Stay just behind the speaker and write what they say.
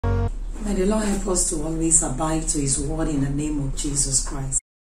May the Lord help us to always abide to His word in the name of Jesus Christ.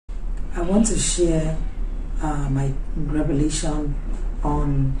 I want to share my revelation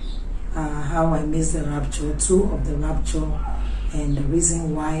on how I missed the rapture, two of the rapture, and the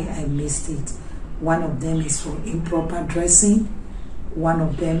reason why I missed it. One of them is for improper dressing. One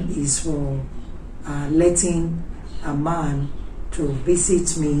of them is for letting a man to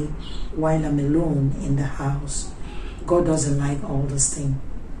visit me while I'm alone in the house. God doesn't like all those things.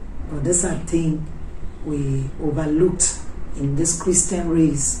 But these are things we overlooked in this Christian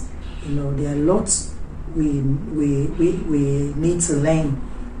race. You know, there are lots we need to learn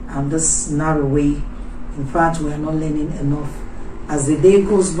on this narrow way. In fact, we are not learning enough. As the day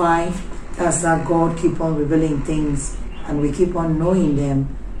goes by, that's that God keep on revealing things, and we keep on knowing them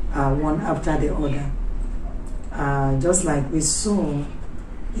one after the other. Just like we saw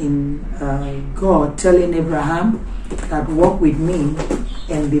in God telling Abraham that walk with me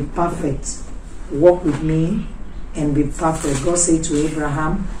and be perfect. Walk with me and be perfect. God said to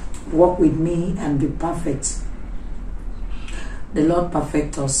Abraham, walk with me and be perfect. The Lord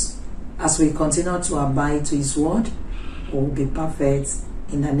perfect us. As we continue to abide to His word, we will be perfect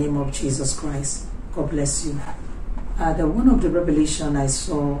in the name of Jesus Christ. God bless you. One of the revelation I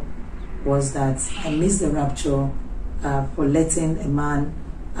saw was that I missed the rapture for letting a man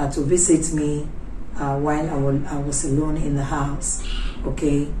to visit me while I was alone in the house.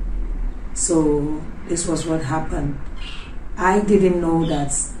 Okay, so this was what happened. I didn't know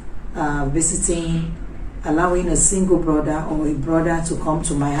that allowing a single brother or a brother to come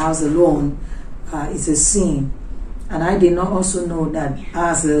to my house alone is a sin. And I did not also know that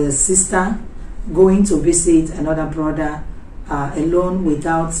as a sister going to visit another brother alone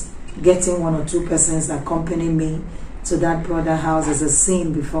without getting one or two persons accompanying me to that brother's house is a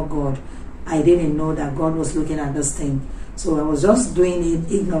sin before God. I didn't know that God was looking at this thing. So I was just doing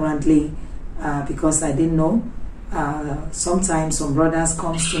it ignorantly because I didn't know. Sometimes some brothers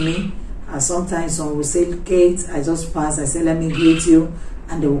comes to me. Sometimes some will say, Kate, I just pass. I say, let me greet you.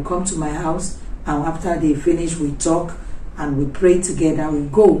 And they will come to my house. And after they finish, we talk and we pray together. We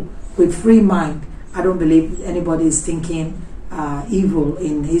go with free mind. I don't believe anybody is thinking evil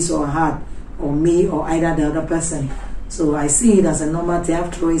in his or her heart, or me or either the other person. So I see it as a normal thing.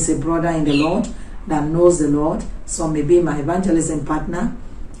 After all, it's a brother in the Lord that knows the Lord. So maybe my evangelism partner.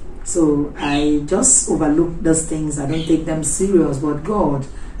 So I just overlook those things. I don't take them serious. But God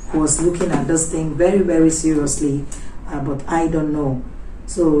was looking at this thing very, very seriously. But I don't know.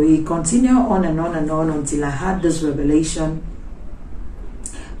 So He continued on and on and on until I had this revelation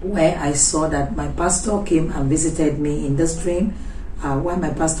where I saw that my pastor came and visited me in this dream. While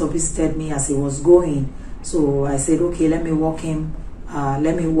my pastor visited me as he was going. So I said, okay, let me walk him.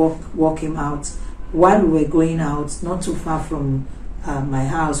 Let me walk him out. While we were going out, not too far from my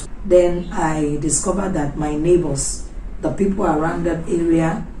house, then I discovered that my neighbors, the people around that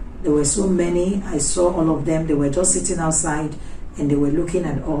area, there were so many. I saw all of them. They were just sitting outside and they were looking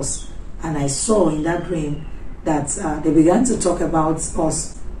at us. And I saw in that dream that they began to talk about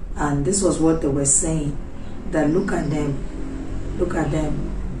us. And this was what they were saying, that look at them. Look at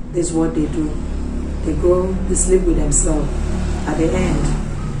them. This is what they do. They sleep with themselves. At the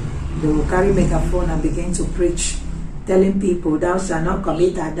end, they will carry megaphone and begin to preach, telling people, thou shalt not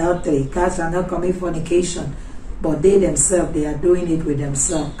commit adultery, thou shalt not commit fornication. But they themselves, they are doing it with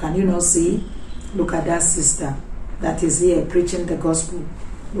themselves. Can you not see? Look at that sister that is here preaching the gospel.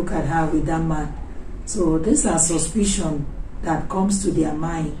 Look at her with that man. So these are suspicion that comes to their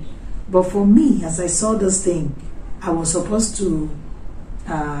mind. But for me, as I saw this thing, I was supposed to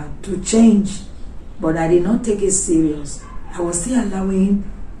change, but I did not take it serious. I was still allowing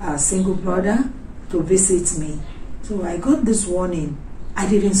a single brother to visit me. So I got this warning. I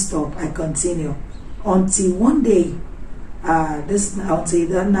didn't stop. I continued until one day, until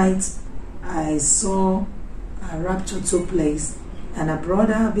that night, I saw a rapture took place, and a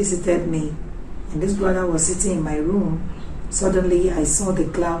brother visited me, and this brother was sitting in my room. Suddenly, I saw the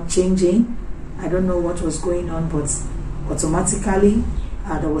cloud changing. I don't know what was going on, but automatically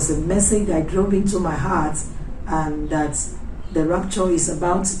there was a message that drove into my heart, and that the rapture is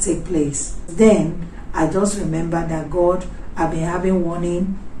about to take place. Then I just remembered that God had been having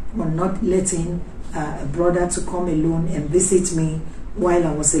warning on not letting a brother to come alone and visit me while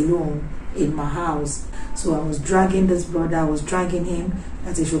I was alone in my house. So I was dragging this brother, I was dragging him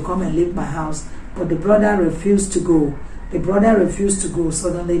that he should come and leave my house. But the brother refused to go. The brother refused to go.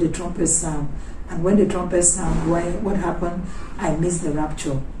 Suddenly the trumpet sound. And when the trumpet sound, what happened? I missed the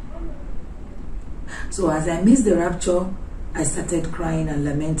rapture. So as I missed the rapture, I started crying and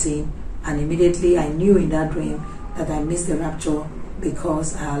lamenting. And immediately I knew in that dream that I missed the rapture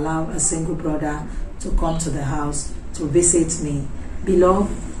because I allow a single brother to come to the house to visit me. Beloved,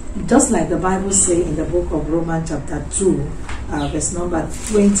 just like the Bible says in the book of Romans chapter 2, verse number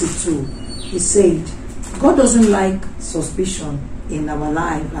 22, it said, God doesn't like suspicion in our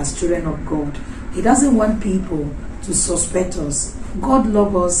life as children of God. He doesn't want people to suspect us. God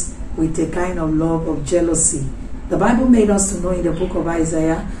loves us with a kind of love of jealousy. The Bible made us to know in the book of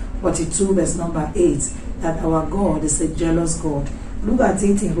Isaiah 42 verse number 8 that our God is a jealous God. Look at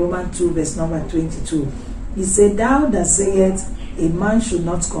it in Romans 2 verse number 22. He said, thou that sayest a man should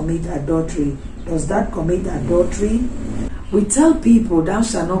not commit adultery, does that commit adultery? We tell people thou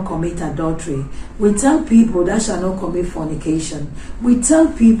shalt not commit adultery. We tell people thou shalt not commit fornication. We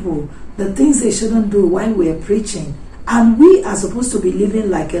tell people the things they shouldn't do while we are preaching. And we are supposed to be living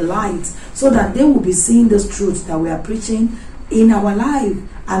like a light so that they will be seeing this truth that we are preaching in our life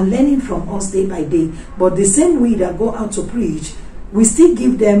and learning from us day by day. But the same way that go out to preach, we still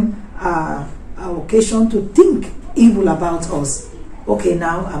give them an occasion to think evil about us. Okay,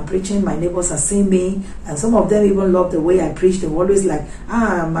 now I'm preaching, my neighbors are seeing me, and some of them even love the way I preach. They're always like,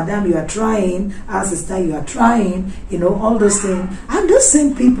 madam, you are trying, sister, you are trying, all those things. And those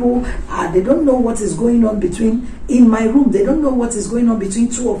same people, they don't know what is going on in my room. They don't know what is going on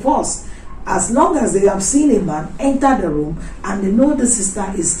between two of us. As long as they have seen a man enter the room and they know the sister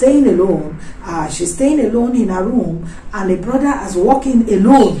is staying alone, she's staying alone in her room, and the brother is walking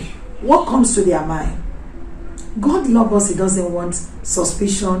alone, what comes to their mind? God loves us. He doesn't want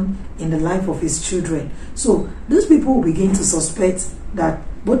suspicion in the life of his children. So those people will begin to suspect that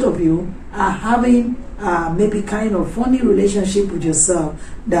both of you are having maybe kind of funny relationship with yourself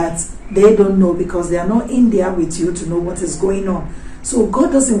that they don't know because they are not in there with you to know what is going on. So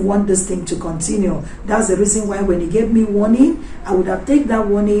God doesn't want this thing to continue. That's the reason why when he gave me warning, I would have taken that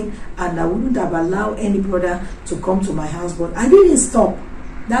warning and I wouldn't have allowed any brother to come to my house. But I didn't stop.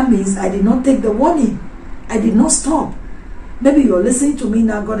 That means I did not take the warning. I did not stop. Maybe you're listening to me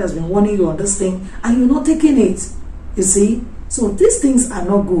now. God has been warning you on this thing and you're not taking it. You see? So these things are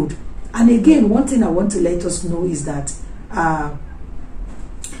not good. And again, one thing I want to let us know is that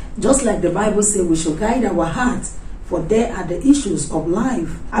just like the Bible says, we should guide our heart, for there are the issues of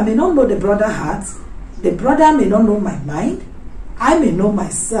life. I may not know the brother's heart. The brother may not know my mind. I may know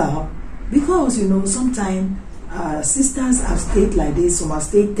myself. Because, sometimes sisters have stayed like this. Some have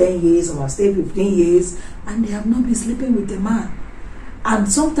stayed 10 years, some have stayed 15 years, and they have not been sleeping with a man.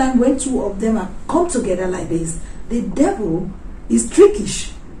 And sometimes when two of them have come together like this, the devil is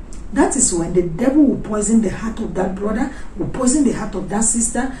trickish. That is when the devil will poison the heart of that brother, will poison the heart of that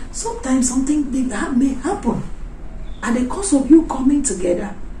sister. Sometimes something may happen. And the cause of you coming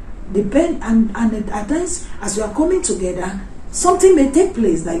together, and at times as you are coming together, something may take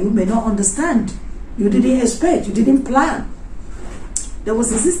place that you may not understand. You didn't expect, you didn't plan. There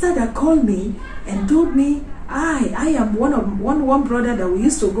was a sister that called me and told me, I am one brother that we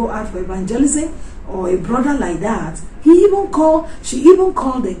used to go out for evangelism, or a brother like that. She even called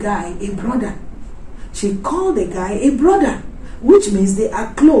the guy a brother. She called the guy a brother, which means they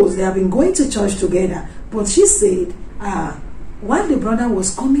are close. They have been going to church together. But she said, while the brother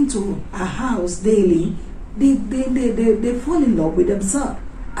was coming to her house daily, they fall in love with themselves.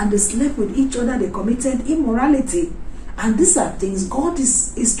 And they slept with each other, they committed immorality. And these are things God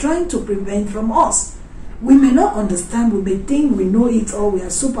is trying to prevent from us. We may not understand, we may think we know it all, we are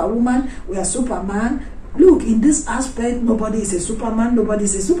superwoman, we are superman. Look, in this aspect, nobody is a superman, nobody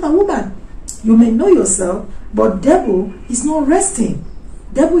is a superwoman. You may know yourself, but devil is not resting.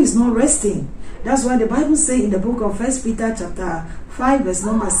 Devil is not resting. That's why the Bible says in the book of 1 Peter chapter 5 verse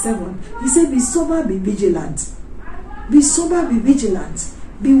number 7, he said, be sober, be vigilant. Be sober, be vigilant.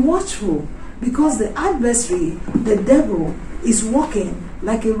 Be watchful, because the adversary, the devil, is walking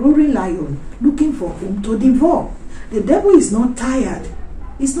like a roaring lion, looking for whom to devour. The devil is not tired.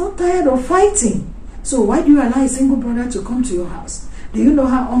 He's not tired of fighting. So why do you allow a single brother to come to your house? Do you know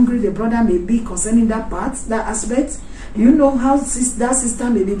how hungry the brother may be concerning that part, that aspect? Do you know how that sister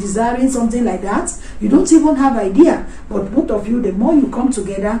may be desiring something like that? You don't even have idea. But both of you, the more you come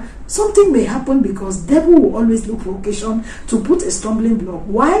together, something may happen, because devil will always look for occasion to put a stumbling block,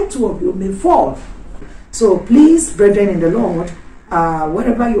 while two of you may fall. So please, brethren in the Lord,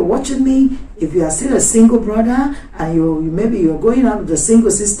 wherever you're watching me, if you are still a single brother and maybe you're going out with a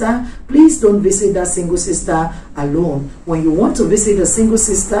single sister, please don't visit that single sister alone. When you want to visit a single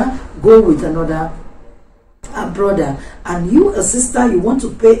sister, go with another brother. And you, a sister, you want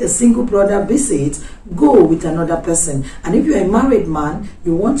to pay a single brother visit, go with another person. And if you're a married man,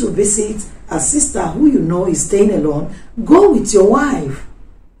 you want to visit a sister who you know is staying alone, go with your wife.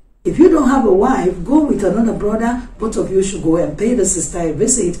 If you don't have a wife, go with another brother. Both of you should go and pay the sister a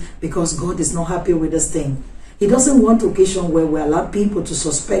visit, because God is not happy with this thing. He doesn't want occasion where we allow people to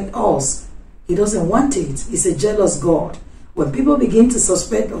suspect us. He doesn't want it. He's a jealous God. When people begin to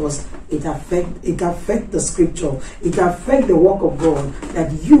suspect us, it affects the scripture. It affects the work of God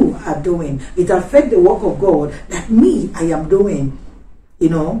that you are doing. It affects the work of God that I am doing. You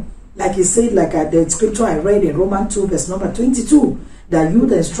know, like he said, like the scripture I read in Romans 2 verse number 22, that you,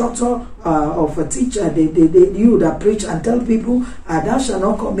 the instructor of a teacher, you that preach and tell people, thou shalt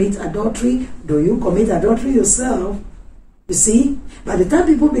not commit adultery. Do you commit adultery yourself? You see, by the time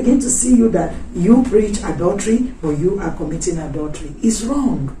people begin to see you that you preach adultery or you are committing adultery, it's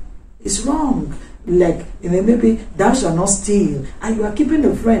wrong. It's wrong. Like, maybe thou shalt not steal, and you are keeping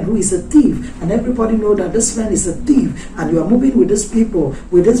a friend who is a thief, and everybody know that this friend is a thief, and you are moving with these people,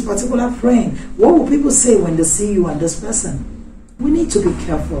 with this particular friend. What will people say when they see you and this person? We need to be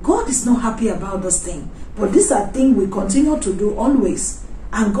careful. God is not happy about this thing, but these are things we continue to do always,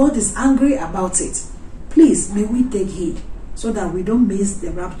 and God is angry about it. Please, may we take heed so that we don't miss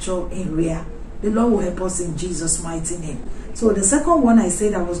the rapture in real. The Lord will help us in Jesus' mighty name. So the second one I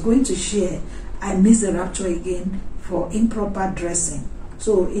said I was going to share, I missed the rapture again, for improper dressing.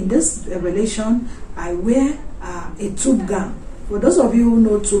 So in this revelation, I wear a tube gown. For those of you who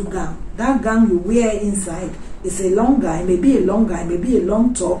know tube gown, that gown you wear inside is a long gown. It may be a long gown, it may be a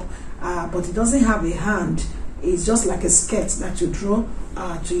long top, but it doesn't have a hand. It's just like a skirt that you draw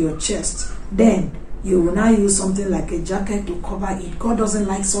to your chest. Then you will now use something like a jacket to cover it. God doesn't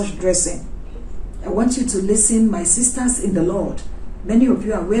like such dressing. I want you to listen, my sisters in the Lord. Many of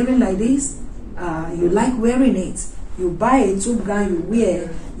you are wearing like this. You like wearing it. You buy a tube gown, you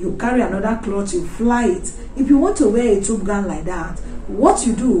wear, you carry another cloth, you fly it. If you want to wear a tube gown like that, what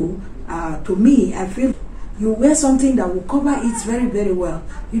you do, to me, I feel you wear something that will cover it very, very well.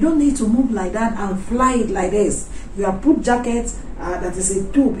 You don't need to move like that and fly it like this. You have put jacket that is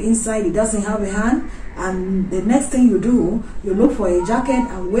a tube inside, it doesn't have a hand, and the next thing you do, you look for a jacket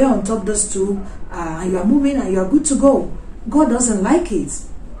and wear on top this tube, and you are moving and you are good to go. God doesn't like it.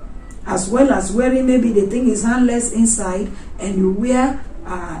 As well as wearing, maybe the thing is handless inside and you wear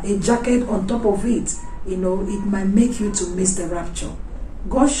a jacket on top of it, you know, it might make you to miss the rapture.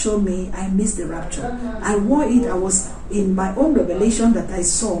 God showed me I missed the rapture. I wore it. I was in my own revelation that I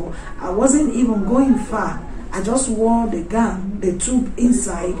saw. I wasn't even going far. I just wore the gown, the tube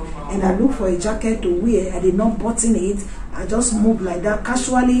inside, and I looked for a jacket to wear. I did not button it. I just moved like that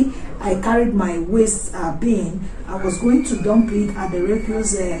casually. I carried my waist bin. I was going to dump it at the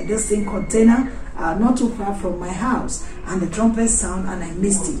refuse this thing container, not too far from my house, and the trumpet sound, and I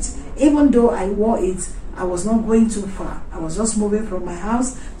missed it. Even though I wore it, I was not going too far. I was just moving from my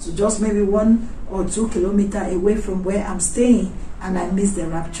house to just maybe 1 or 2 kilometers away from where I'm staying, and I missed the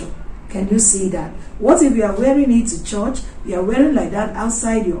rapture. Can you see that? What if you are wearing it to church? You are wearing like that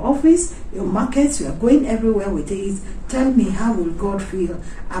outside your office, your market, you are going everywhere with it. Tell me, how will God feel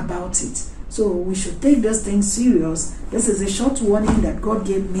about it? So we should take this thing serious. This is a short warning that God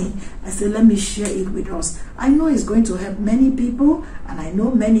gave me. I said, let me share it with us. I know it's going to help many people, and I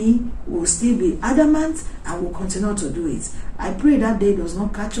know many will still be adamant and will continue to do it. I pray that day does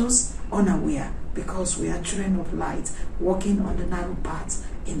not catch us unaware, because we are children of light, walking on the narrow path,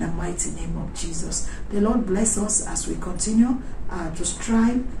 in the mighty name of Jesus. The Lord bless us as we continue to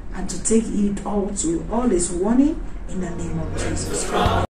strive and to take heed all to all His warning, in the name of Jesus Christ.